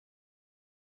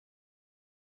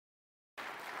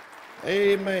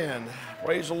Amen.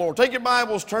 Praise the Lord. Take your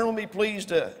Bibles, turn with me please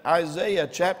to Isaiah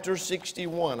chapter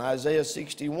 61. Isaiah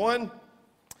 61.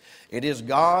 It is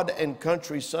God and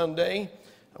Country Sunday,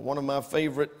 one of my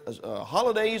favorite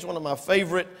holidays, one of my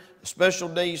favorite special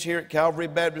days here at Calvary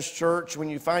Baptist Church. When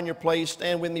you find your place,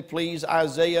 stand with me please.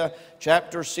 Isaiah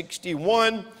chapter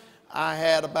 61. I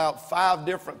had about 5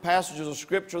 different passages of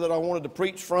Scripture that I wanted to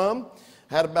preach from.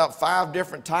 Had about 5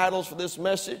 different titles for this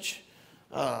message.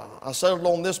 I settled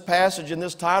on this passage and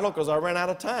this title because I ran out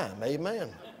of time.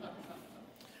 Amen.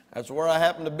 That's where I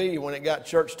happened to be when it got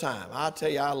church time. I tell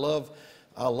you, I love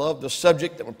the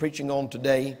subject that we're preaching on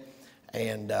today,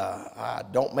 and I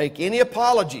don't make any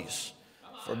apologies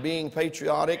for being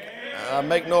patriotic. I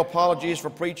make no apologies for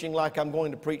preaching like I'm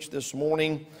going to preach this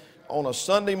morning on a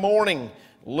Sunday morning.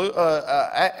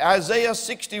 Isaiah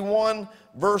 61,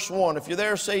 verse 1. If you're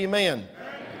there, say amen.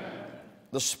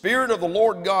 The Spirit of the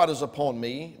Lord God is upon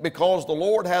me, because the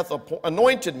Lord hath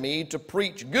anointed me to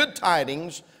preach good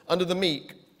tidings unto the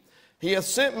meek. He hath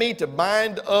sent me to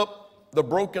bind up the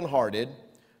brokenhearted,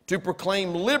 to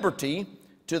proclaim liberty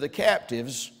to the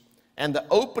captives, and the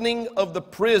opening of the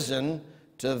prison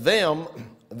to them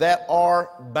that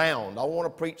are bound. I want to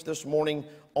preach this morning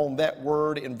on that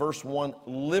word in verse 1,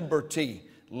 liberty.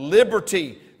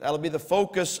 Liberty. That'll be the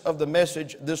focus of the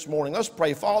message this morning. Let's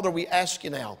pray. Father, we ask you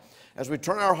now, as we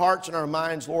turn our hearts and our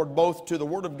minds, Lord, both to the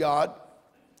Word of God,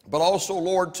 but also,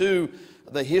 Lord, to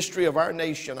the history of our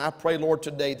nation, I pray, Lord,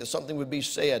 today that something would be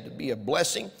said to be a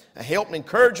blessing, a help, and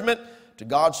encouragement to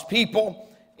God's people.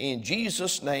 In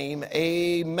Jesus' name,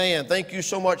 amen. Thank you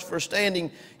so much for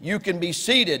standing. You can be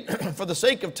seated. For the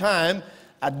sake of time,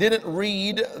 I didn't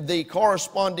read the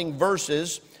corresponding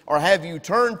verses or have you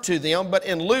turn to them, but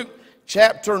in Luke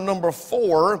chapter number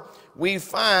 4, we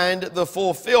find the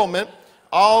fulfillment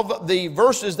of the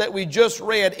verses that we just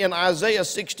read in Isaiah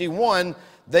 61.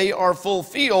 They are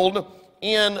fulfilled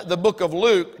in the book of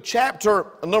Luke, chapter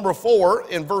number 4,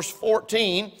 in verse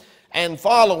 14 and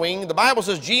following. The Bible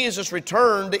says, Jesus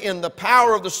returned in the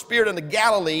power of the Spirit into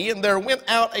Galilee, and there went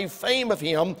out a fame of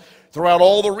him throughout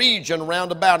all the region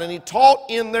round about. And he taught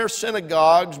in their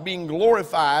synagogues, being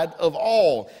glorified of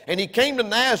all. And he came to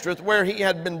Nazareth, where he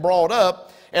had been brought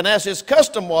up. And as his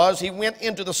custom was, he went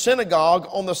into the synagogue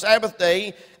on the Sabbath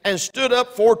day and stood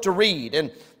up for to read. And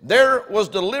there was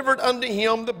delivered unto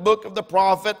him the book of the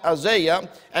prophet Isaiah.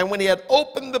 And when he had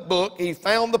opened the book, he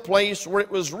found the place where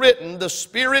it was written, The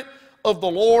Spirit of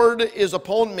the Lord is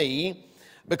upon me,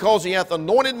 because he hath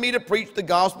anointed me to preach the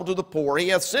gospel to the poor. He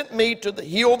hath sent me to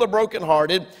heal the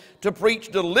brokenhearted, to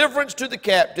preach deliverance to the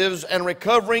captives, and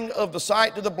recovering of the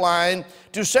sight to the blind,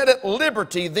 to set at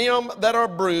liberty them that are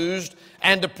bruised,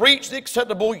 and to preach the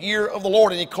acceptable year of the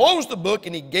Lord. And he closed the book,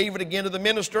 and he gave it again to the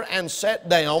minister, and sat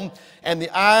down. And the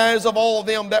eyes of all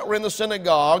them that were in the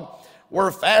synagogue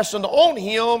were fastened on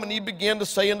him, and he began to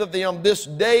say unto them, This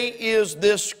day is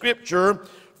this scripture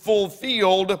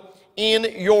fulfilled in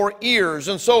your ears.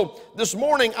 And so this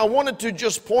morning I wanted to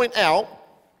just point out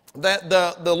that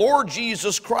the Lord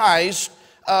Jesus Christ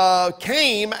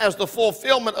came as the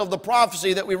fulfillment of the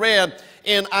prophecy that we read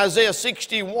in Isaiah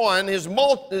 61. His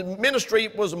ministry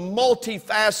was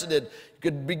multifaceted.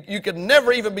 You could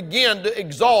never even begin to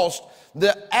exhaust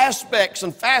the aspects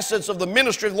and facets of the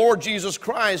ministry of the Lord Jesus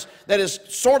Christ that is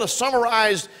sort of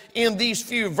summarized in these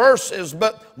few verses.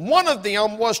 But one of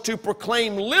them was to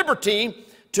proclaim liberty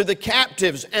to the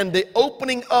captives and the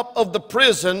opening up of the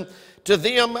prison to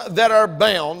them that are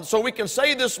bound. So we can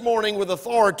say this morning with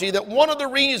authority that one of the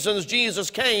reasons Jesus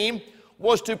came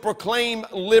was to proclaim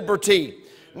liberty.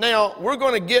 Now, we're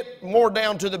going to get more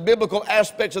down to the biblical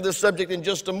aspects of this subject in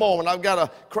just a moment. I've got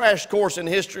a crash course in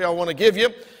history I want to give you.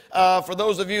 For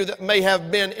those of you that may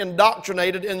have been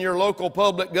indoctrinated in your local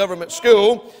public government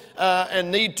school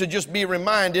and need to just be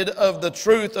reminded of the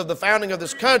truth of the founding of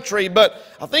this country. But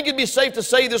I think it'd be safe to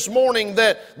say this morning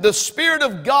that the Spirit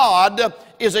of God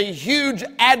is a huge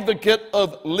advocate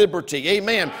of liberty.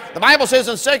 Amen. The Bible says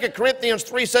in 2 Corinthians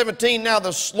 3:17, Now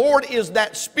the Lord is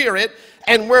that Spirit,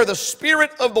 and where the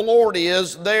Spirit of the Lord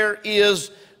is, there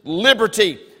is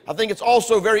liberty. I think it's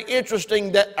also very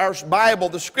interesting that our Bible,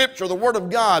 the Scripture, the Word of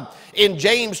God, in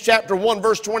James chapter 1,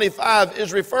 verse 25,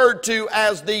 is referred to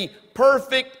as the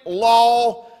perfect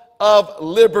law of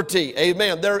liberty.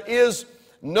 Amen. There is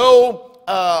no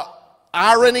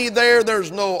irony there.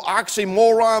 There's no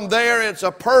oxymoron there. It's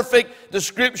a perfect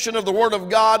description of the Word of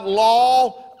God,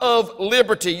 law of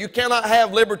liberty. You cannot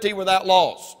have liberty without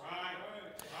laws.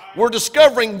 We're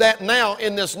discovering that now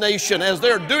in this nation as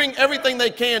they're doing everything they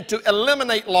can to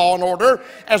eliminate law and order,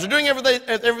 as they're doing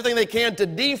everything they can to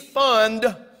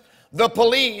defund The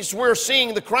police, we're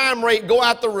seeing the crime rate go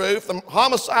out the roof. The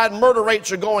homicide and murder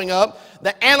rates are going up.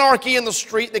 The anarchy in the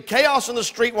street, the chaos in the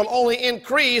street will only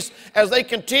increase as they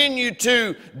continue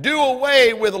to do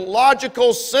away with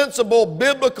logical, sensible,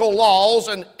 biblical laws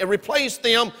and replace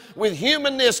them with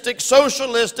humanistic,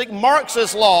 socialistic,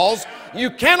 Marxist laws. You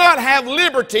cannot have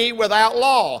liberty without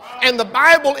law. And the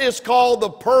Bible is called the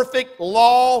perfect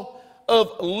law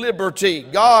of liberty.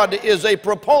 God is a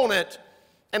proponent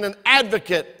and an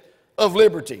advocate of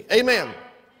liberty. Amen.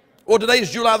 Well, today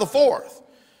is July the 4th,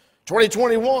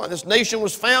 2021. This nation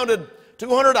was founded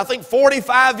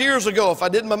 245 years ago, if I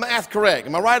did my math correct.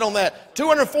 Am I right on that?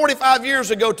 245 years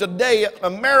ago today,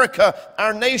 America,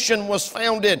 our nation, was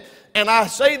founded. And I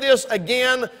say this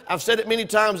again, I've said it many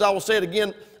times, I will say it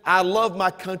again, I love my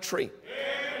country.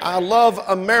 I love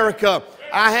America.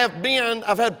 I've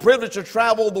had privilege to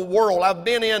travel the world. I've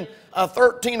been in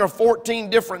 13 or 14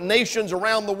 different nations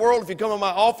around the world. If you come to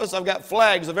my office, I've got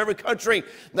flags of every country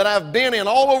that I've been in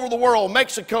all over the world.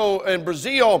 Mexico and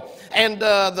Brazil and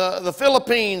the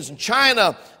Philippines and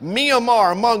China,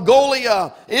 Myanmar,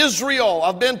 Mongolia, Israel.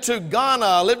 I've been to Ghana.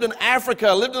 I lived in Africa.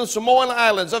 I lived in the Samoan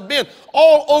Islands. I've been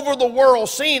all over the world,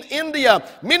 seen India,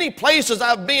 many places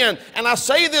I've been. And I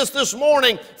say this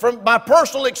morning from my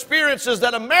personal experiences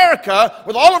that America,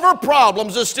 with all of her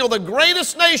problems, is still the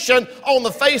greatest nation on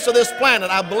the face of this planet.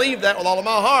 I believe that with all of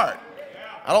my heart.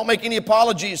 I don't make any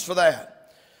apologies for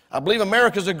that. I believe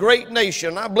America is a great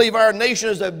nation. I believe our nation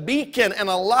is a beacon and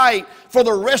a light for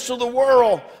the rest of the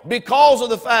world because of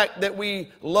the fact that we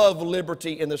love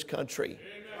liberty in this country.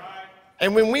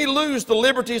 And when we lose the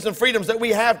liberties and freedoms that we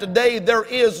have today, there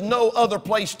is no other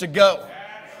place to go.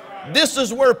 This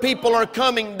is where people are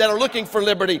coming that are looking for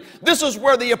liberty. This is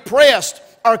where the oppressed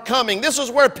are coming. This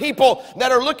is where people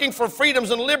that are looking for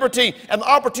freedoms and liberty and the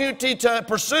opportunity to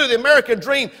pursue the American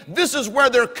dream, this is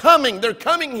where they're coming. They're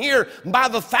coming here by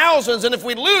the thousands, and if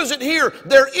we lose it here,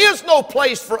 there is no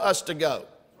place for us to go.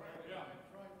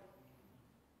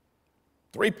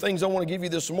 Three things I want to give you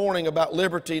this morning about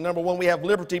liberty. Number one, we have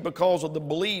liberty because of the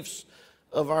beliefs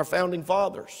of our founding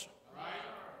fathers.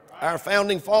 Our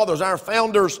founding fathers, our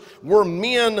founders were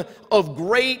men of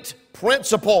great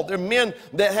principle. They're men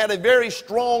that had a very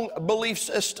strong belief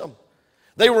system.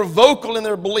 They were vocal in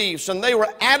their beliefs, and they were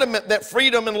adamant that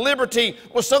freedom and liberty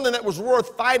was something that was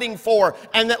worth fighting for,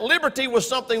 and that liberty was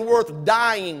something worth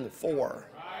dying for.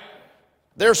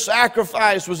 Their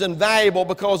sacrifice was invaluable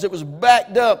because it was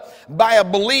backed up by a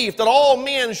belief that all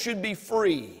men should be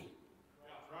free.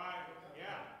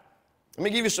 Let me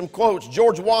give you some quotes.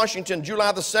 George Washington,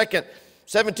 July the 2nd,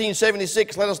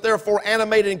 1776, let us therefore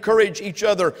animate and encourage each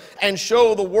other and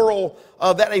show the world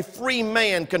that a free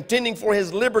man contending for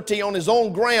his liberty on his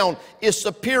own ground is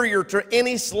superior to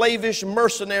any slavish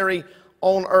mercenary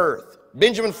on earth.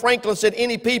 Benjamin Franklin said,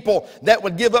 any people that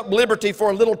would give up liberty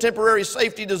for a little temporary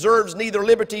safety deserves neither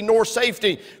liberty nor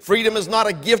safety. Freedom is not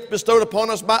a gift bestowed upon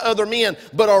us by other men,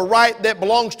 but a right that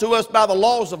belongs to us by the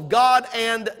laws of God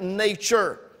and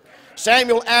nature.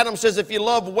 Samuel Adams says, if you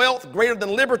love wealth greater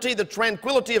than liberty, the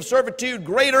tranquility of servitude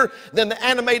greater than the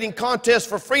animating contest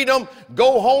for freedom,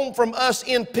 go home from us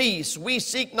in peace. We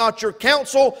seek not your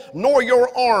counsel nor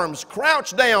your arms.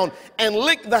 Crouch down and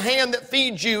lick the hand that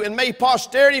feeds you, and may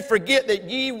posterity forget that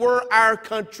ye were our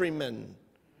countrymen.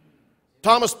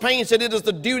 Thomas Paine said, it is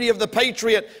the duty of the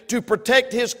patriot to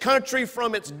protect his country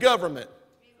from its government.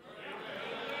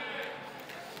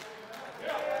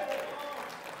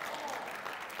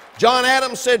 John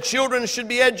Adams said children should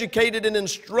be educated and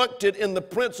instructed in the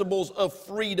principles of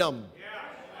freedom.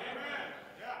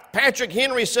 Patrick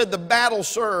Henry said the battle,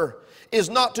 sir, is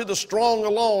not to the strong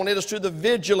alone. It is to the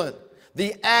vigilant,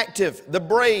 the active, the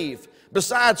brave.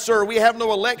 Besides, sir, we have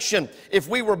no election. If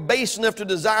we were base enough to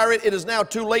desire it, it is now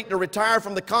too late to retire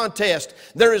from the contest.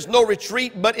 There is no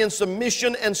retreat but in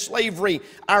submission and slavery.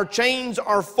 Our chains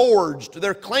are forged.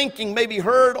 Their clanking may be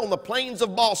heard on the plains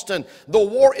of Boston. The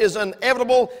war is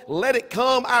inevitable. Let it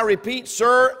come. I repeat,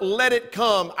 sir, let it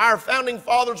come. Our founding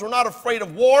fathers were not afraid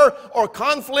of war or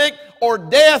conflict or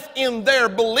death in their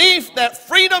belief that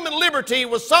freedom and liberty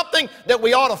was something that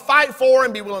we ought to fight for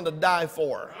and be willing to die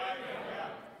for.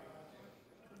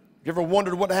 You ever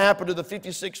wondered what happened to the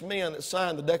 56 men that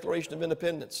signed the Declaration of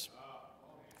Independence?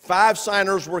 5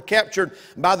 signers were captured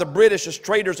by the British as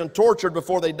traitors and tortured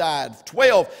before they died.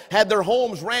 12 had their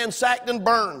homes ransacked and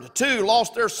burned. 2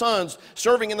 lost their sons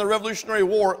serving in the Revolutionary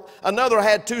War. Another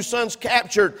had 2 sons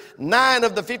captured. 9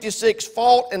 of the 56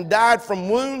 fought and died from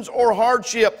wounds or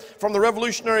hardship from the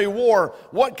Revolutionary War.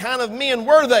 What kind of men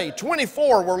were they?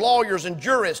 24 were lawyers and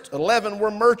jurists. 11 were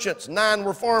merchants. 9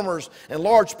 were farmers and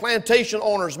large plantation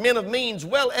owners, men of means,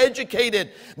 well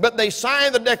educated. But they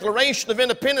signed the Declaration of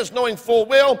Independence knowing full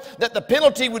well that the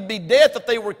penalty would be death if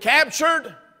they were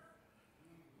captured.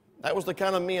 That was the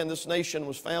kind of men this nation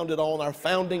was founded on, our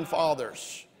founding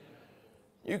fathers.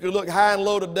 You could look high and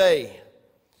low today.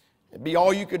 It'd be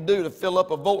all you could do to fill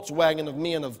up a Volkswagen of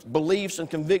men of beliefs and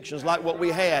convictions like what we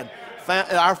had,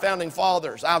 our founding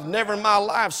fathers. I've never in my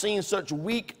life seen such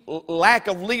weak lack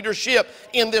of leadership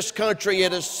in this country.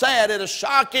 It is sad, it is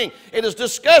shocking, it is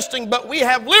disgusting, but we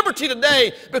have liberty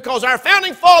today because our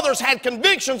founding fathers had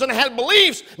convictions and had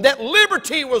beliefs that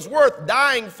liberty was worth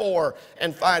dying for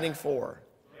and fighting for.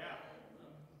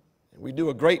 We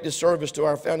do a great disservice to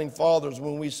our founding fathers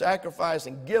when we sacrifice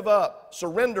and give up,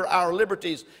 surrender our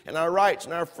liberties and our rights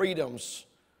and our freedoms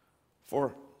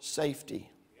for safety.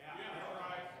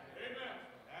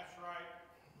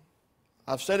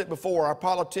 I've said it before, our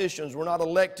politicians were not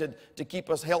elected to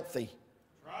keep us healthy.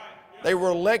 They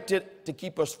were elected to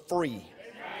keep us free.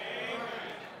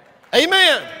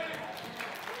 Amen.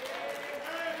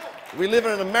 We live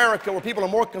in America where people are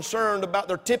more concerned about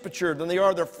their temperature than they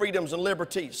are their freedoms and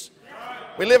liberties.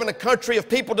 We live in a country of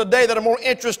people today that are more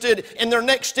interested in their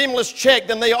next stimulus check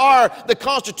than they are the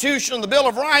Constitution and the Bill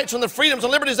of Rights and the freedoms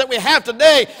and liberties that we have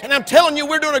today. And I'm telling you,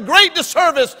 we're doing a great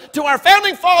disservice to our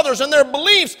founding fathers and their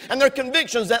beliefs and their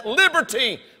convictions that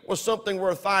liberty was something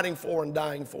worth fighting for and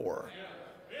dying for.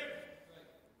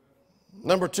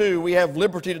 Number 2, we have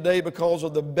liberty today because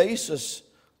of the basis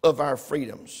of our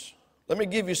freedoms. Let me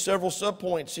give you several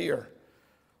subpoints here.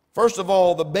 First of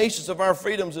all, the basis of our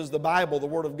freedoms is the Bible, the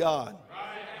Word of God.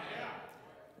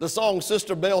 The song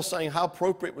Sister Bell sang, how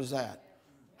appropriate was that?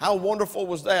 How wonderful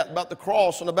was that about the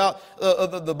cross and about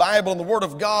the Bible and the Word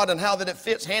of God and how that it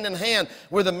fits hand in hand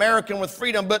with America and with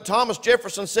freedom. But Thomas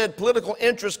Jefferson said political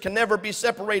interest can never be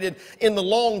separated in the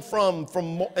long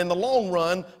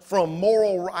run from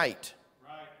moral right.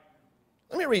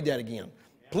 Let me read that again.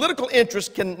 Political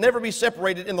interest can never be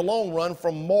separated in the long run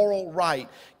from moral right.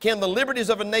 Can the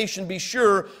liberties of a nation be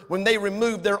sure when they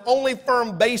remove their only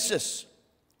firm basis,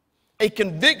 a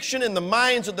conviction in the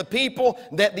minds of the people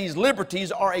that these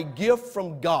liberties are a gift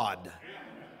from God?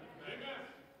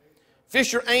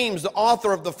 Fisher Ames, the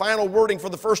author of the final wording for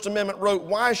the First Amendment, wrote,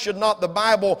 "Why should not the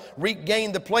Bible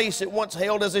regain the place it once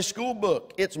held as a school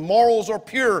book? Its morals are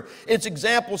pure, its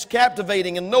examples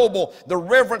captivating and noble, the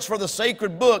reverence for the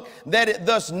sacred book that it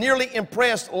thus nearly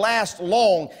impressed lasts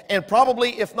long, and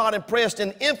probably, if not impressed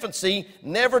in infancy,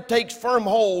 never takes firm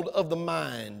hold of the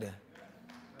mind."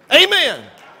 Amen.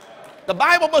 The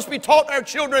Bible must be taught our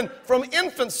children from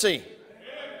infancy.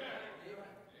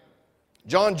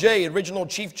 John Jay, original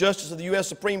Chief Justice of the U.S.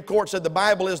 Supreme Court, said the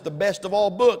Bible is the best of all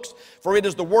books, for it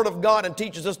is the Word of God and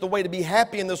teaches us the way to be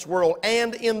happy in this world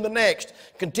and in the next.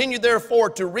 Continue therefore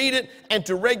to read it and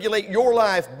to regulate your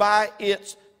life by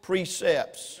its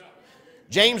precepts.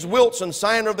 James Wilson,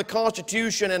 signer of the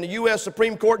Constitution and a U.S.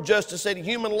 Supreme Court Justice, said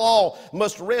human law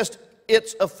must rest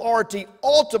its authority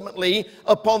ultimately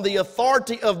upon the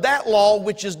authority of that law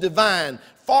which is divine.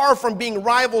 Far from being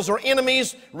rivals or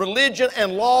enemies, religion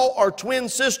and law are twin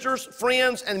sisters,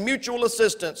 friends, and mutual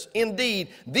assistance. Indeed,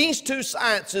 these two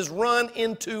sciences run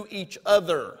into each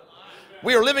other.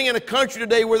 We are living in a country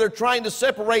today where they're trying to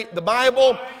separate the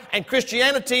Bible and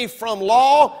Christianity from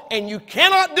law, and you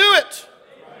cannot do it.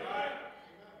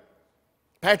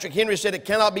 Patrick Henry said it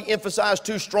cannot be emphasized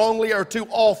too strongly or too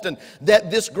often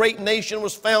that this great nation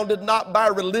was founded not by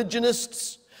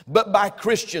religionists, but by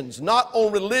Christians, not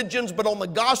on religions, but on the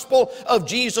gospel of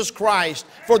Jesus Christ.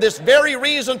 For this very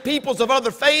reason, peoples of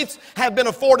other faiths have been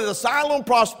afforded asylum,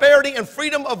 prosperity, and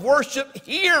freedom of worship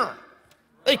here.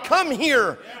 They come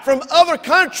here from other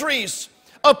countries,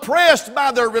 oppressed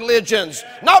by their religions,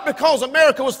 not because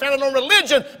America was founded on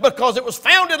religion, because it was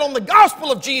founded on the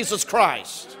gospel of Jesus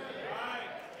Christ.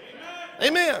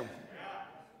 Amen.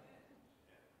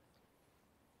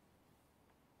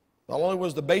 Not only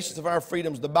was the basis of our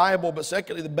freedoms the Bible, but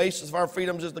secondly, the basis of our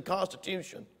freedoms is the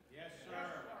Constitution. Yes, sir.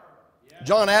 Yes.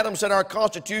 John Adams said our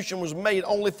Constitution was made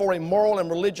only for a moral and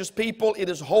religious people. It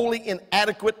is wholly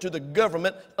inadequate to the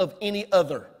government of any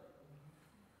other.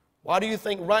 Why do you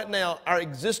think right now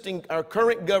our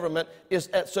current government is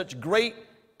at such great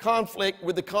conflict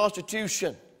with the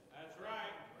Constitution? That's right.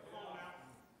 Come on now.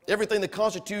 Everything the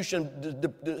Constitution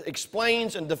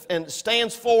explains and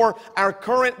stands for, our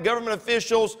current government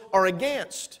officials are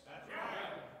against.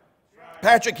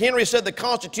 Patrick Henry said the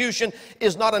Constitution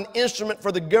is not an instrument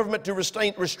for the government to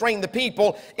restrain the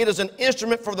people. It is an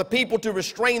instrument for the people to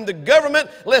restrain the government,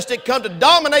 lest it come to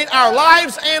dominate our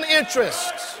lives and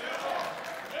interests.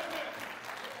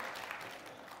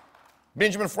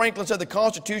 Benjamin Franklin said the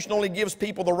Constitution only gives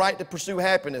people the right to pursue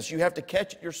happiness. You have to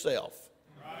catch it yourself.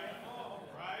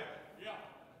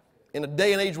 In a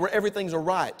day and age where everything's a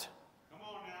right.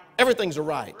 Everything's a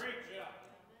right.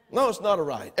 No, it's not a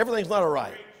right. Everything's not a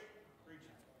right.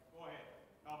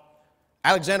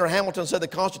 Alexander Hamilton said the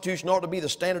Constitution ought to be the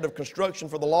standard of construction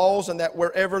for the laws, and that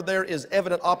wherever there is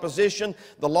evident opposition,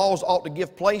 the laws ought to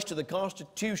give place to the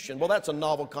Constitution. Well, that's a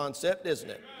novel concept, isn't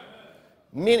it?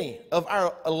 Many of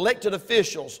our elected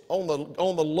officials on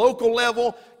the local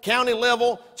level, county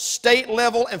level, state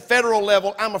level, and federal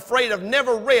level, I'm afraid have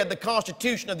never read the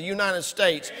Constitution of the United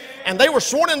States. And they were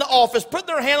sworn into office, put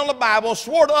their hand on the Bible,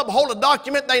 swore to uphold a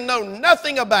document they know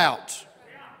nothing about.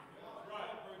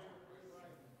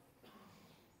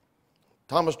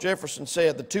 Thomas Jefferson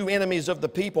said, the two enemies of the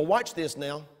people, watch this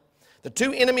now, the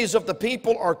two enemies of the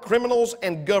people are criminals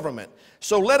and government.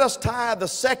 So let us tie the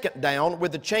second down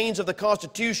with the chains of the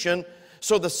Constitution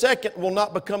so the second will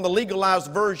not become the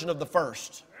legalized version of the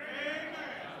first. Amen.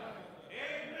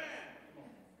 Amen.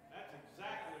 That's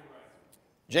exactly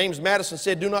right. James Madison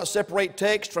said, do not separate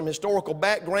text from historical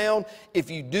background. If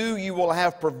you do, you will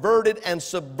have perverted and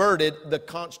subverted the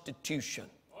Constitution.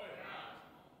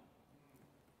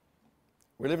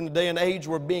 We live in a day and age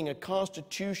where being a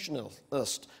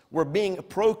constitutionalist, where being a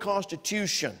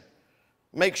pro-constitution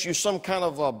makes you some kind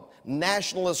of a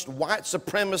nationalist, white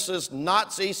supremacist,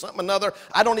 Nazi, something or another.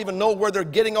 I don't even know where they're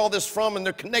getting all this from, and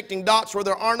they're connecting dots where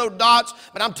there are no dots.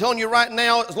 But I'm telling you right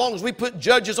now, as long as we put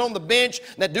judges on the bench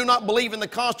that do not believe in the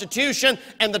Constitution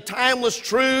and the timeless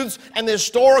truths and the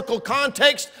historical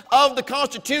context of the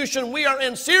Constitution, we are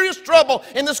in serious trouble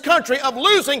in this country of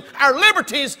losing our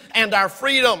liberties and our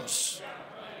freedoms.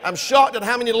 I'm shocked at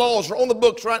how many laws are on the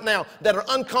books right now that are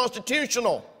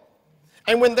unconstitutional.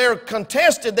 And when they're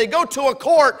contested, they go to a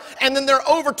court and then they're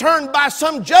overturned by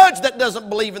some judge that doesn't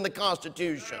believe in the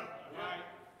Constitution.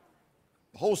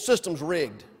 The whole system's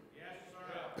rigged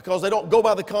because they don't go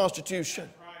by the Constitution.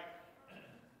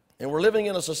 And we're living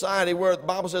in a society where the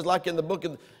Bible says, like in the book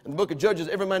of Judges,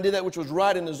 every man did that which was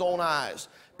right in his own eyes.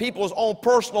 People's own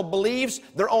personal beliefs,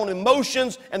 their own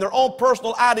emotions, and their own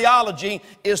personal ideology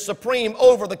is supreme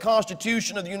over the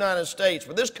Constitution of the United States.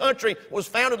 But this country was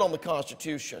founded on the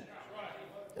Constitution.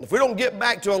 And if we don't get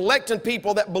back to electing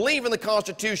people that believe in the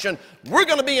Constitution, we're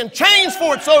going to be in chains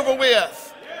before it's over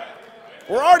with.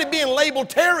 We're already being labeled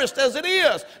terrorists as it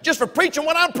is. Just for preaching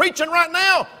what I'm preaching right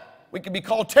now, we could be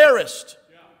called terrorists.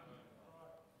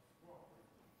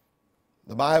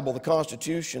 The Bible, the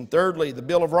Constitution. Thirdly, the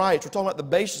Bill of Rights. We're talking about the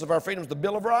basis of our freedoms, the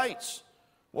Bill of Rights.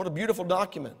 What a beautiful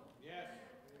document. Yes.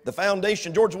 The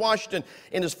foundation. George Washington,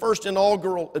 in his first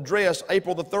inaugural address,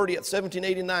 April the 30th,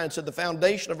 1789, said the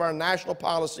foundation of our national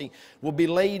policy will be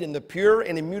laid in the pure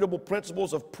and immutable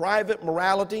principles of private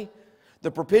morality. The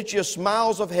propitious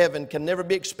smiles of heaven can never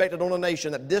be expected on a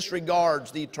nation that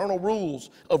disregards the eternal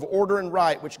rules of order and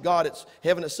right which God,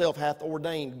 heaven itself, hath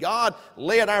ordained. God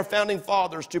led our founding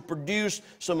fathers to produce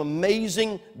some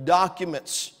amazing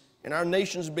documents in our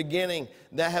nation's beginning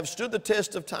that have stood the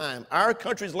test of time. Our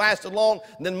country's lasted longer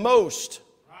than most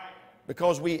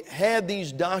because we had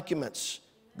these documents,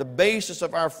 the basis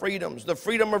of our freedoms, the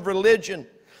freedom of religion.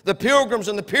 The Pilgrims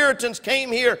and the Puritans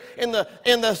came here in the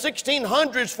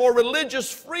 1600s for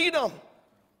religious freedom,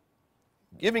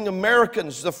 giving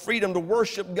Americans the freedom to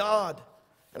worship God.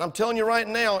 And I'm telling you right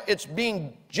now, it's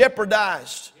being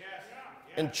jeopardized.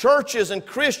 And churches and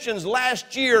Christians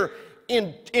last year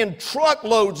in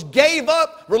truckloads gave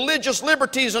up religious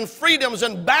liberties and freedoms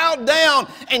and bowed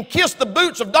down and kissed the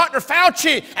boots of Dr.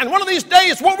 Fauci. And one of these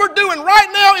days, what we're doing right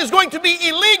now is going to be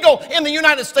illegal in the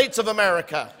United States of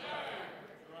America.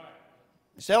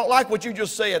 You say, I don't like what you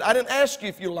just said. I didn't ask you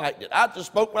if you liked it. I just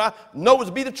spoke what I know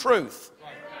to be the truth.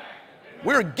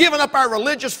 We're giving up our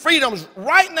religious freedoms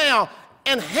right now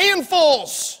in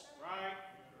handfuls.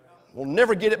 We'll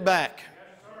never get it back.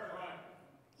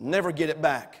 Never get it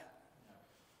back.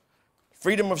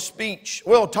 Freedom of speech.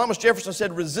 Well, Thomas Jefferson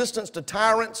said resistance to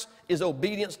tyrants is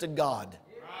obedience to God.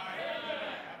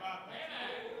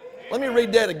 Let me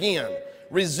read that again.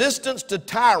 Resistance to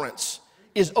tyrants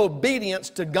is obedience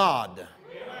to God.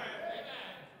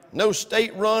 No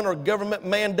state-run or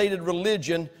government-mandated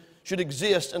religion should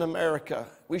exist in America.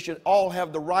 We should all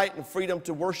have the right and freedom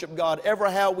to worship God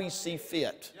ever how we see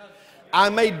fit. I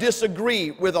may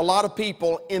disagree with a lot of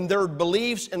people in their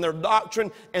beliefs, in their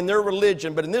doctrine, and their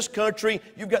religion, but in this country,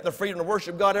 you've got the freedom to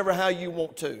worship God ever how you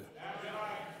want to.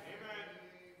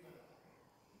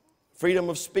 Freedom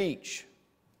of speech.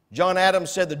 John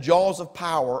Adams said the jaws of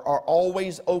power are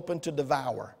always open to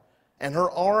devour, and her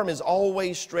arm is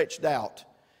always stretched out,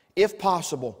 if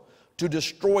possible, to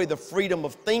destroy the freedom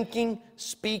of thinking,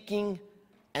 speaking,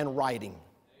 and writing.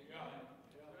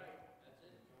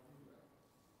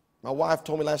 My wife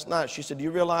told me last night, she said, do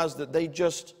you realize that they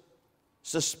just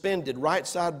suspended Right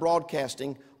Side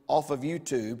Broadcasting off of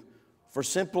YouTube for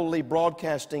simply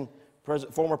broadcasting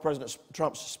former President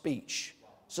Trump's speech?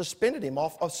 Suspended him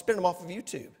off of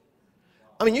YouTube.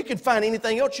 I mean, you can find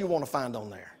anything else you want to find on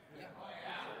there.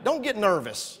 Don't get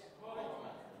nervous.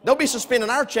 Don't be suspending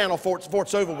our channel before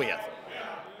it's over with.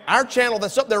 Our channel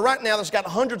that's up there right now that's got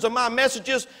hundreds of my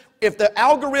messages, if the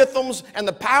algorithms and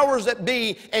the powers that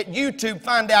be at YouTube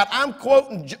find out I'm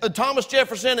quoting Thomas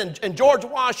Jefferson and George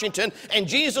Washington and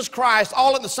Jesus Christ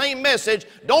all in the same message,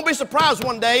 don't be surprised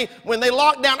one day when they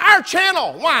lock down our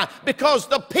channel. Why? Because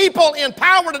the people in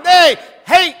power today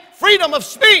hate freedom of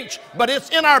speech, but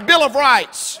it's in our Bill of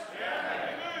Rights.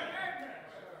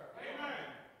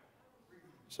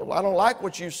 So, well, I don't like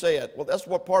what you said. Well, that's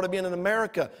what part of being in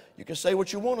America. You can say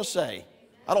what you want to say.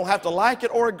 I don't have to like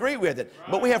it or agree with it.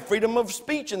 But we have freedom of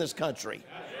speech in this country.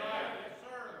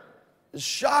 It's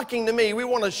shocking to me. We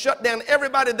want to shut down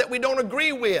everybody that we don't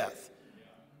agree with.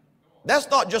 That's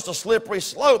not just a slippery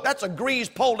slope. That's a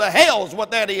greased pole to hell is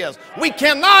what that is. We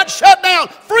cannot shut down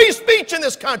free speech in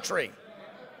this country.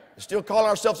 We still call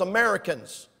ourselves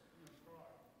Americans.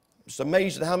 I'm just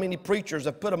amazed at how many preachers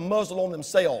have put a muzzle on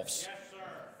themselves.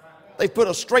 They've put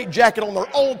a straitjacket on their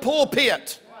own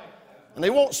pulpit. And they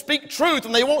won't speak truth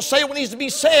and they won't say what needs to be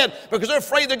said because they're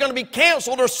afraid they're going to be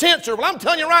canceled or censored. Well, I'm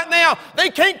telling you right now, they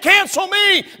can't cancel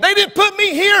me. They didn't put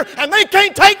me here and they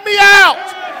can't take me out.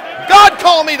 God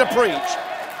called me to preach.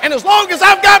 And as long as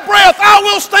I've got breath, I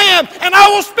will stand and I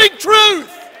will speak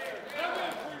truth.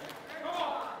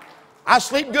 I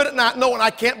sleep good at night knowing I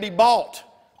can't be bought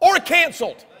or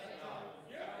canceled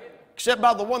except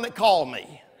by the one that called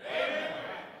me.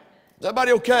 Is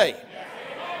everybody okay?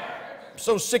 I'm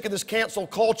so sick of this cancel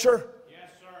culture.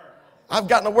 I've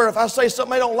gotten aware if I say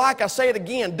something they don't like, I say it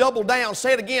again. Double down,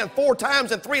 say it again 4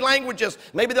 times in 3 languages.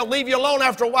 Maybe they'll leave you alone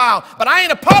after a while. But I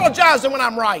ain't apologizing when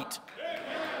I'm right.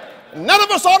 None of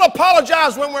us ought to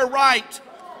apologize when we're right.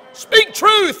 Speak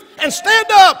truth and stand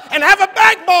up and have a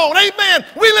backbone. Amen.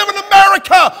 We live in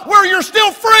America where you're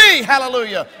still free,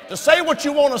 hallelujah, to say what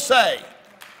you want to say.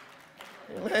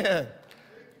 Amen.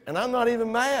 And I'm not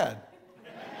even mad.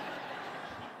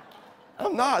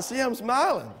 I'm not. See, I'm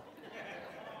smiling.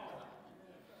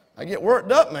 I get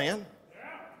worked up, man.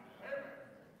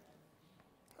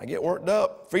 I get worked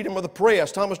up. Freedom of the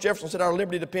press. Thomas Jefferson said our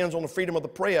liberty depends on the freedom of the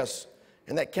press,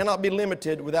 and that cannot be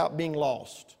limited without being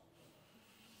lost.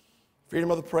 Freedom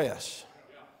of the press.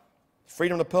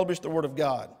 Freedom to publish the Word of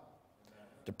God.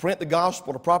 To print the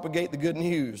gospel, to propagate the good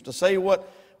news, to say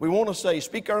what we want to say,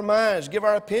 speak our minds, give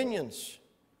our opinions.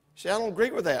 See, I don't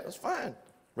agree with that. That's fine.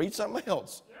 Read something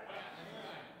else.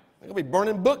 I'm going to be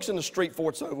burning books in the street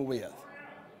before it's over with.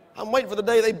 I'm waiting for the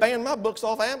day they ban my books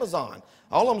off Amazon.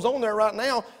 All of them's on there right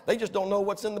now. They just don't know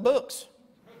what's in the books.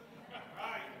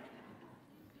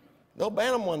 They'll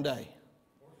ban them one day.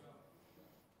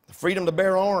 The freedom to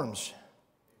bear arms.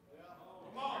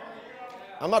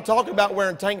 I'm not talking about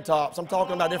wearing tank tops. I'm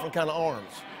talking about different kind of arms.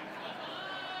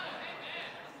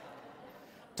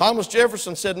 Thomas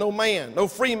Jefferson said, no man, no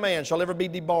free man shall ever be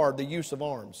debarred the use of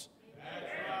arms.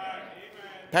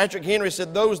 Patrick Henry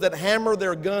said, those that hammer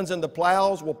their guns into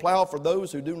plows will plow for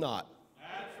those who do not.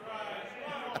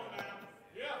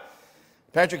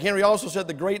 Patrick Henry also said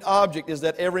the great object is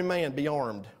that every man be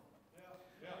armed.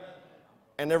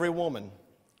 And every woman.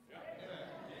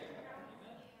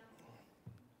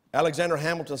 Alexander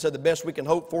Hamilton said the best we can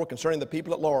hope for concerning the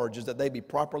people at large is that they be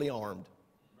properly armed.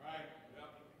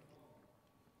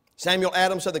 Samuel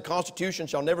Adams said the Constitution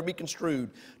shall never be construed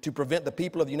to prevent the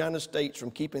people of the United States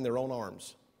from keeping their own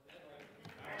arms.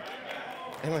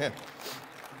 Amen.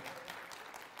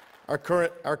 Our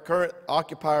current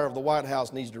occupier of the White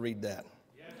House needs to read that.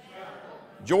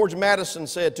 George Madison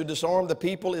said, to disarm the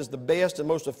people is the best and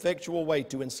most effectual way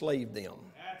to enslave them.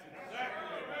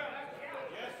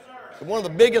 One of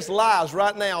the biggest lies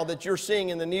right now that you're seeing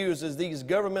in the news is these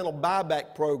governmental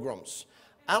buyback programs.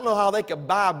 I don't know how they could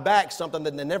buy back something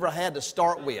that they never had to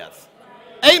start with.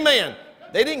 Amen.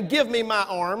 They didn't give me my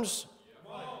arms.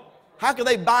 How could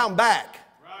they buy them back?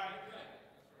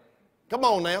 Come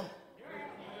on now.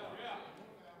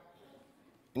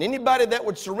 And anybody that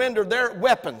would surrender their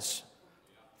weapons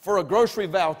for a grocery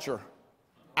voucher.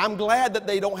 I'm glad that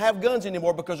they don't have guns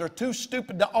anymore because they're too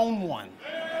stupid to own one.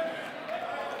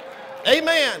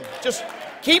 Amen. Just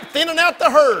keep thinning out the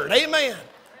herd. Amen.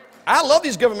 I love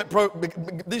these government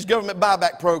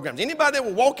buyback programs. Anybody that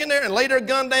will walk in there and lay their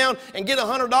gun down and get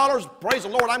 $100, praise the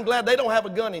Lord, I'm glad they don't have a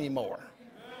gun anymore.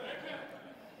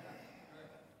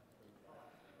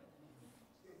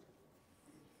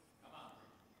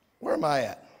 Where am I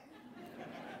at?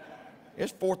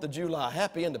 It's 4th of July.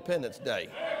 Happy Independence Day.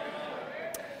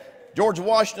 George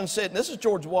Washington said, and this is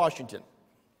George Washington.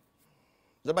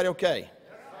 Is everybody okay?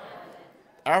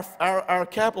 Our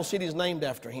capital city is named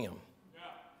after him.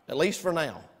 At least for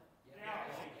now.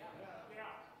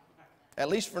 At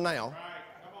least for now.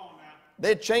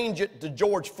 They'd change it to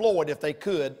George Floyd if they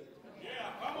could.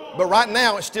 But right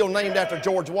now it's still named after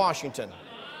George Washington.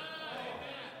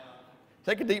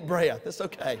 Take a deep breath. It's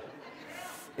okay.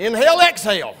 Inhale,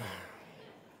 exhale.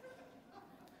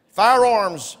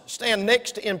 Firearms stand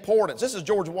next to importance. This is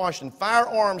George Washington.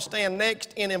 Firearms stand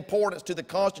next in importance to the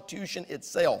Constitution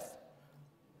itself.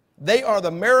 They are the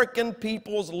American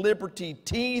people's liberty,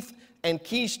 teeth and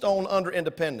keystone under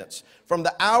independence. From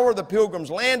the hour the Pilgrims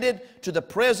landed to the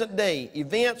present day,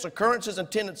 events, occurrences,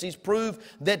 and tendencies prove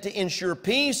that to ensure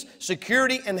peace,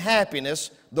 security, and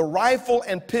happiness, the rifle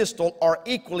and pistol are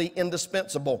equally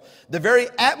indispensable. The very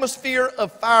atmosphere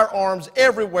of firearms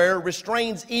everywhere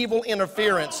restrains evil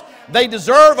interference. They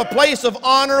deserve a place of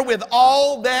honor with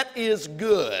all that is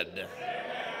good.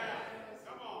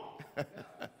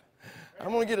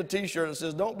 I'm going to get a t-shirt that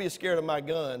says, don't be scared of my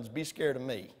guns, be scared of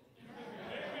me.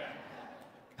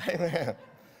 Amen.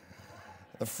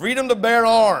 The freedom to bear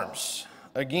arms.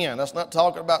 Again, that's not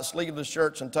talking about sleeveless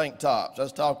shirts and tank tops.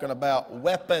 That's talking about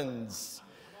weapons.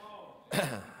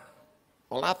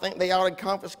 Well, I think they ought to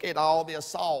confiscate all the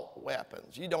assault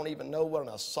weapons. You don't even know what an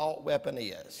assault weapon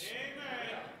is.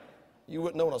 You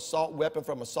wouldn't know an assault weapon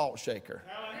from a salt shaker.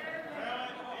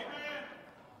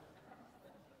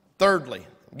 Thirdly,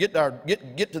 get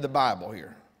to the Bible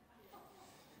here.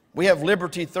 We have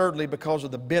liberty, thirdly, because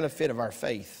of the benefit of our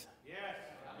faith.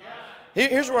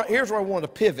 Here's where I wanted to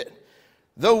pivot.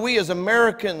 Though we as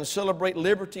Americans celebrate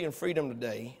liberty and freedom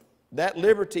today, that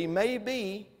liberty may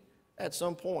be, at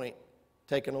some point,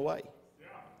 taken away.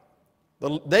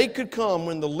 The day could come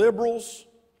when the liberals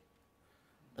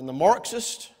and the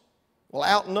Marxists will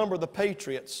outnumber the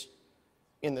patriots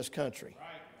in this country.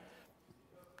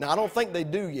 Now, I don't think they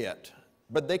do yet,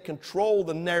 but they control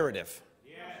the narrative.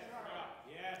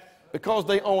 Because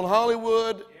they own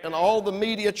Hollywood and all the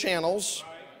media channels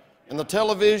and the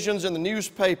televisions and the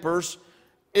newspapers,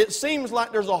 it seems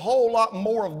like there's a whole lot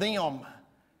more of them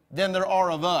than there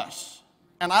are of us.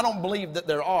 And I don't believe that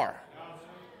there are,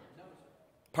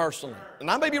 personally. And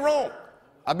I may be wrong.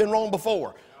 I've been wrong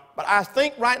before. But I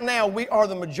think right now we are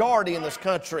the majority in this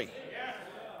country.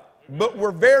 But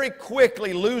we're very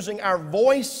quickly losing our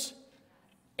voice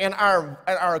and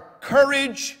our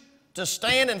courage to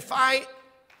stand and fight.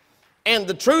 And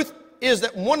the truth is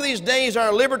that one of these days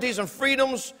our liberties and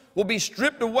freedoms will be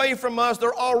stripped away from us.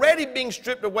 They're already being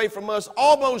stripped away from us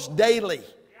almost daily.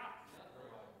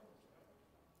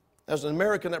 As an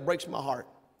American, that breaks my heart.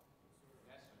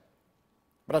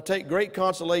 But I take great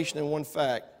consolation in one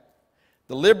fact.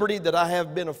 The liberty that I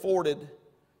have been afforded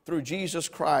through Jesus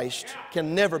Christ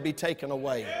can never be taken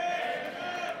away.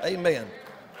 Amen.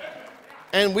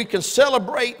 And we can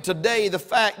celebrate today the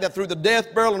fact that through the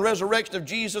death, burial, and resurrection of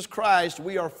Jesus Christ,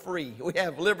 we are free. We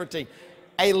have liberty.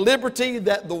 A liberty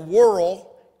that the world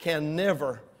can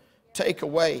never take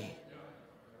away.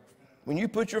 When you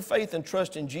put your faith and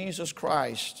trust in Jesus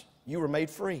Christ, you were made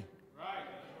free.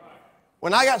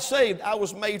 When I got saved, I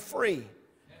was made free.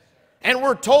 And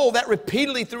we're told that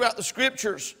repeatedly throughout the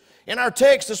Scriptures. In our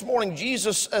text this morning,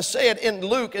 Jesus said in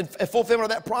Luke, in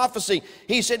fulfillment of that prophecy,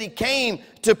 He said He came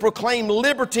to proclaim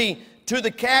liberty to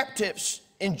the captives.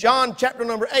 In John chapter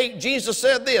number 8, Jesus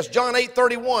said this, John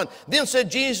 8:31. Then said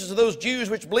Jesus to those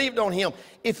Jews which believed on Him,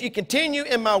 if you continue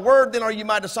in my word, then are you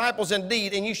my disciples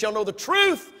indeed, and you shall know the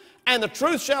truth, and the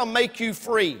truth shall make you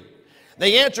free.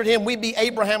 They answered him, we be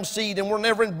Abraham's seed, and we're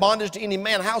never in bondage to any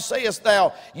man. How sayest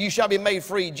thou, you shall be made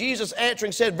free? Jesus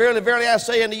answering said, verily, verily, I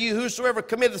say unto you, whosoever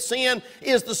committeth sin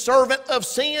is the servant of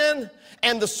sin.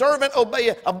 And the servant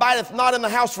abideth not in the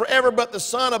house forever, but the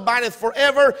Son abideth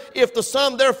forever. If the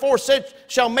Son therefore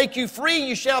shall make you free,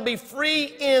 you shall be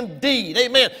free indeed.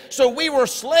 Amen. So we were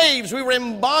slaves. We were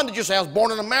in bondage. You say, I was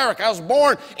born in America. I was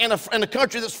born in a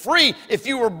country that's free. If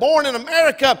you were born in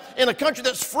America, in a country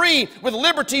that's free with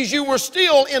liberties, you were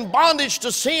still in bondage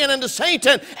to sin and to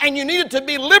Satan. And you needed to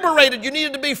be liberated. You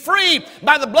needed to be free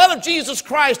by the blood of Jesus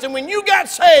Christ. And when you got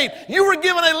saved, you were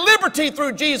given a liberty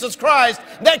through Jesus Christ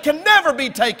that can never be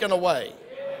taken away.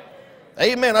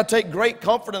 Amen. I take great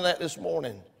comfort in that this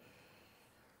morning.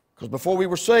 Because before we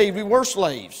were saved, we were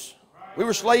slaves. We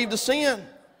were slaves to sin.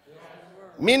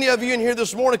 Many of you in here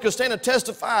this morning could stand and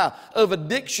testify of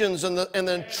addictions and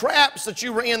the traps that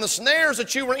you were in, the snares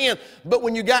that you were in. But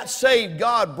when you got saved,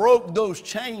 God broke those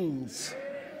chains.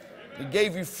 He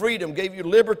gave you freedom, gave you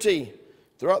liberty.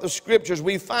 Throughout the Scriptures,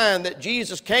 we find that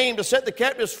Jesus came to set the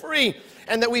captives free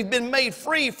and that we've been made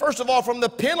free, first of all, from the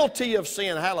penalty of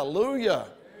sin. Hallelujah.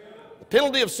 The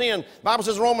penalty of sin. The Bible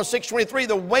says in Romans 6:23,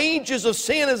 the wages of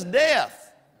sin is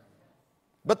death,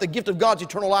 but the gift of God's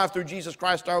eternal life through Jesus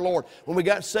Christ our Lord. When we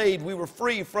got saved, we were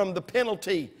free from the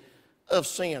penalty of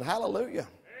sin. Hallelujah.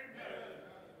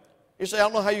 You say, I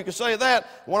don't know how you can say that.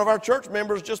 One of our church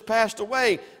members just passed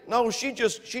away. No, she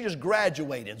just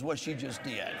graduated is what she just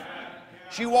did.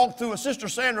 She walked through a Sister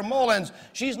Sandra Mullins.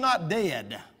 She's not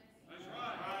dead.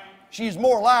 She's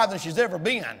more alive than she's ever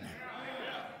been.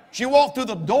 She walked through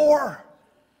the door.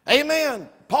 Amen.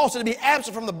 Paul said to be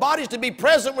absent from the body is to be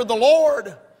present with the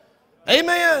Lord.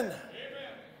 Amen.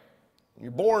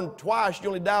 You're born twice, you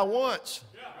only die once.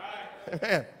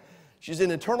 Amen. She's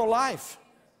in eternal life.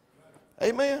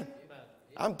 Amen.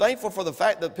 I'm thankful for the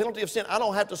fact that the penalty of sin, I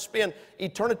don't have to spend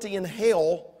eternity in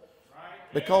hell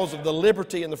because of the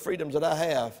liberty and the freedoms that I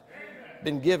have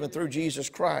been given through Jesus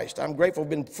Christ. I'm grateful I've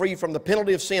been free from the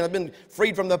penalty of sin. I've been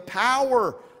freed from the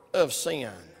power of sin.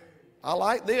 I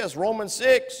like this. Romans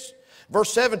 6,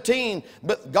 verse 17.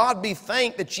 But God be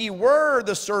thanked that ye were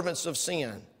the servants of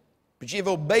sin, but ye have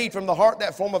obeyed from the heart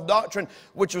that form of doctrine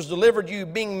which was delivered you,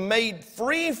 being made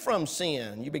free from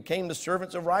sin. You became the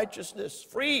servants of righteousness,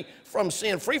 free from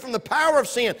sin, free from the power of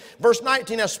sin. Verse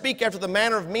 19, I speak after the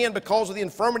manner of men because of the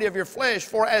infirmity of your flesh.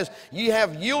 For as ye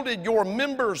have yielded your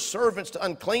members servants to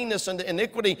uncleanness and to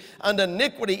iniquity,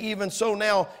 even so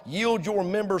now yield your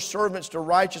members servants to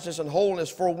righteousness and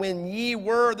holiness. For when ye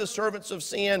were the servants of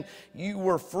sin, you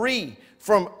were free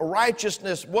from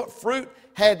righteousness. What fruit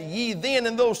had ye then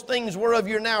in those things whereof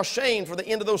you're now ashamed? For the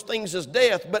end of those things is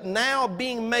death. But now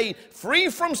being made free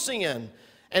from sin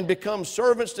and become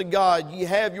servants to God, ye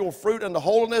have your fruit unto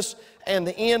holiness and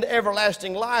the end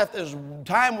everlasting life. As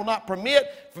time will not permit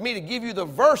for me to give you the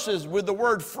verses with the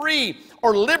word free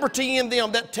or liberty in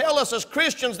them that tell us as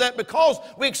Christians that because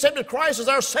we accepted Christ as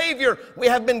our Savior, we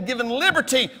have been given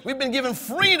liberty, we've been given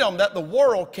freedom that the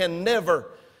world can never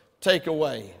take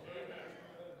away.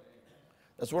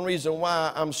 That's one reason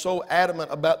why I'm so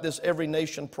adamant about this Every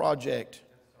Nation project.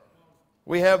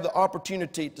 We have the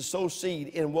opportunity to sow seed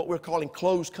in what we're calling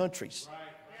closed countries.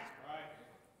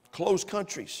 Closed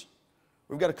countries.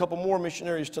 We've got a couple more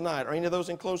missionaries tonight. Are any of those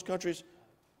in closed countries?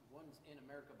 One's in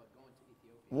America but going to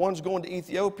Ethiopia. One's going to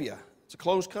Ethiopia. It's a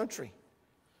closed country.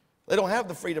 They don't have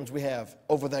the freedoms we have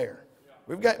over there.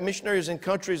 We've got missionaries in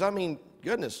countries, I mean,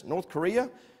 goodness, North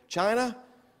Korea, China.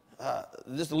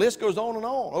 The list goes on and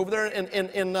on. Over there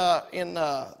in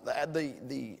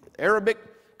the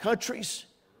Arabic countries,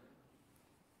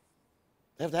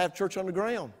 they have to have church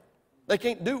underground. They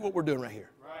can't do what we're doing right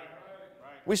here.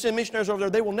 We send missionaries over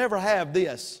there, they will never have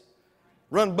this.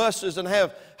 Run buses and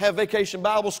have vacation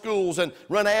Bible schools and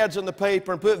run ads in the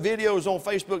paper and put videos on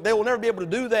Facebook. They will never be able to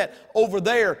do that over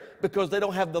there because they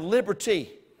don't have the liberty.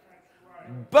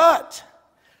 But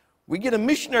we get a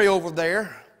missionary over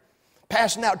there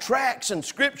passing out tracts and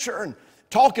scripture and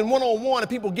talking one-on-one and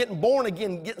people getting born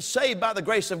again, getting saved by the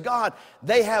grace of God.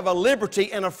 They have a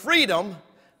liberty and a freedom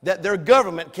that their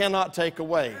government cannot take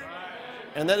away.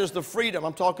 And that is the freedom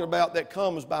I'm talking about that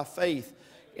comes by faith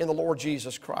in the Lord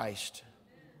Jesus Christ.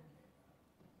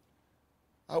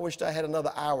 I wished I had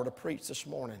another hour to preach this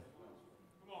morning.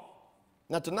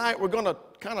 Now tonight we're going to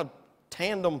kind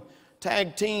of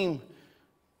tag team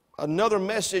another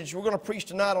message. We're going to preach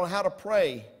tonight on how to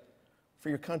pray for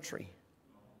your country.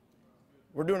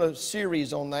 We're doing a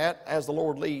series on that as the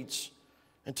Lord leads.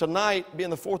 And tonight, being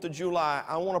the 4th of July,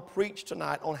 I want to preach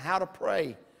tonight on how to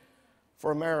pray for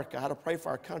America, how to pray for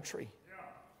our country.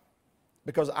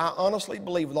 Because I honestly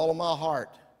believe with all of my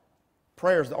heart,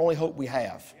 prayer is the only hope we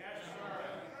have.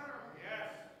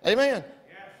 Amen.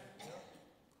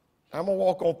 I'm going to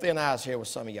walk on thin ice here with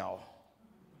some of y'all.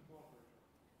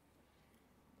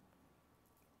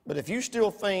 But if you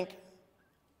still think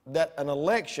that an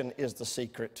election is the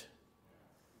secret,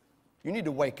 you need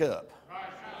to wake up.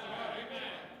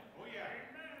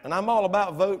 And I'm all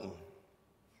about voting.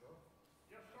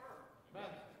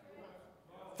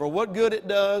 For what good it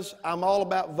does, I'm all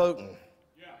about voting.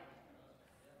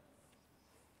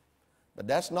 But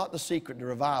that's not the secret to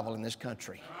revival in this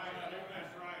country.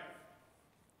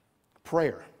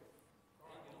 Prayer,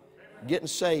 getting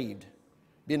saved,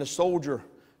 being a soldier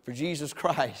for Jesus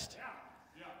Christ,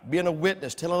 being a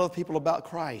witness, telling other people about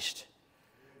Christ,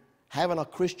 having a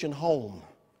Christian home,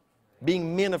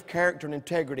 being men of character and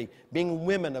integrity, being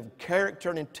women of character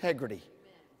and integrity,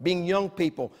 being young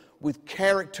people with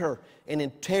character and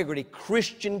integrity,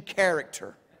 Christian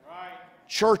character.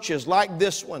 Churches like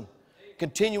this one,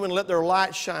 continuing to let their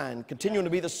light shine, continuing to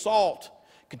be the salt,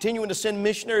 continuing to send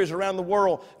missionaries around the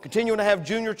world, continuing to have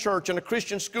junior church and a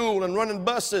Christian school and running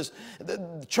buses.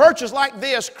 The churches like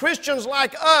this, Christians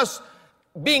like us,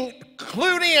 being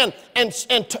clued in and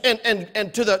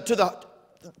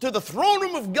to the throne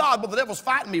room of God. But the devil's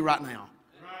fighting me right now.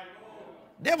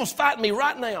 The devil's fighting me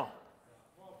right now.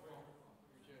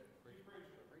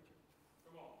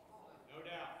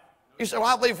 You say, well,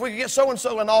 I believe if we could get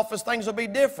so-and-so in office, things will be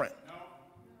different.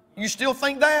 You still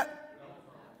think that?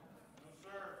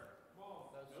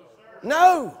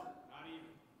 No.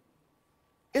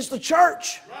 It's the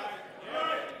church.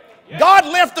 God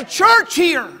left the church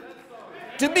here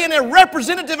to be a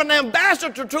representative and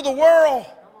ambassador to the world.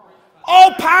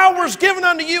 All power is given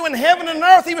unto you in heaven and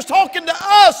earth. He was talking to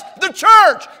us, the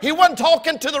church. He wasn't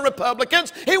talking to the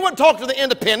Republicans. He wasn't talking to the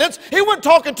independents. He wasn't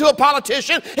talking to a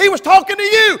politician. He was talking to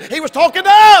you. He was talking to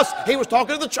us. He was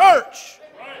talking to the church.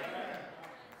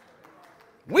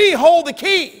 We hold the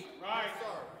key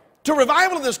to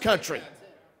revival in this country.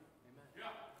 You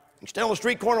can stand on the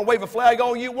street corner and wave a flag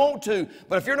all you want to,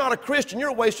 but if you're not a Christian,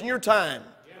 you're wasting your time.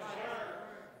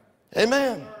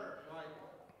 Amen.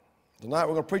 Tonight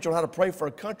we're going to preach on how to pray for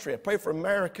a country. I pray for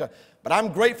America. But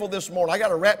I'm grateful this morning. I got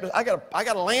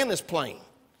to land this plane.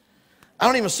 I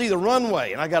don't even see the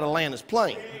runway, and I got to land this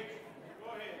plane.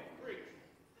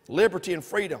 Liberty and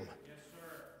freedom.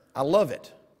 I love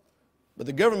it. But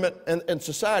the government and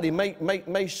society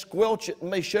may squelch it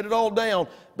and may shut it all down,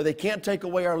 but they can't take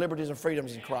away our liberties and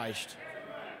freedoms in Christ.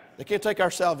 They can't take our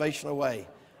salvation away.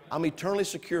 I'm eternally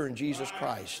secure in Jesus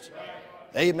Christ.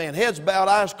 Amen. Heads bowed,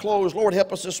 eyes closed. Lord,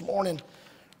 help us this morning.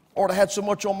 Lord, I had so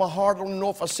much on my heart. I don't know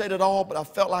if I said it all, but I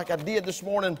felt like I did this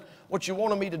morning what you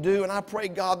wanted me to do. And I pray,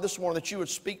 God, this morning that you would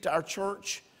speak to our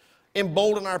church,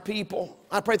 embolden our people.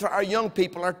 I pray for our young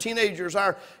people, our teenagers,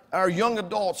 our young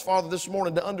adults, Father, this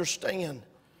morning to understand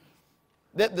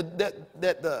that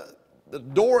the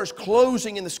door is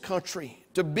closing in this country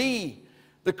to be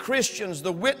the Christians,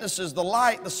 the witnesses, the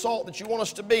light, the salt that you want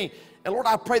us to be. And Lord,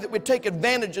 I pray that we'd take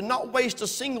advantage and not waste a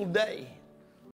single day.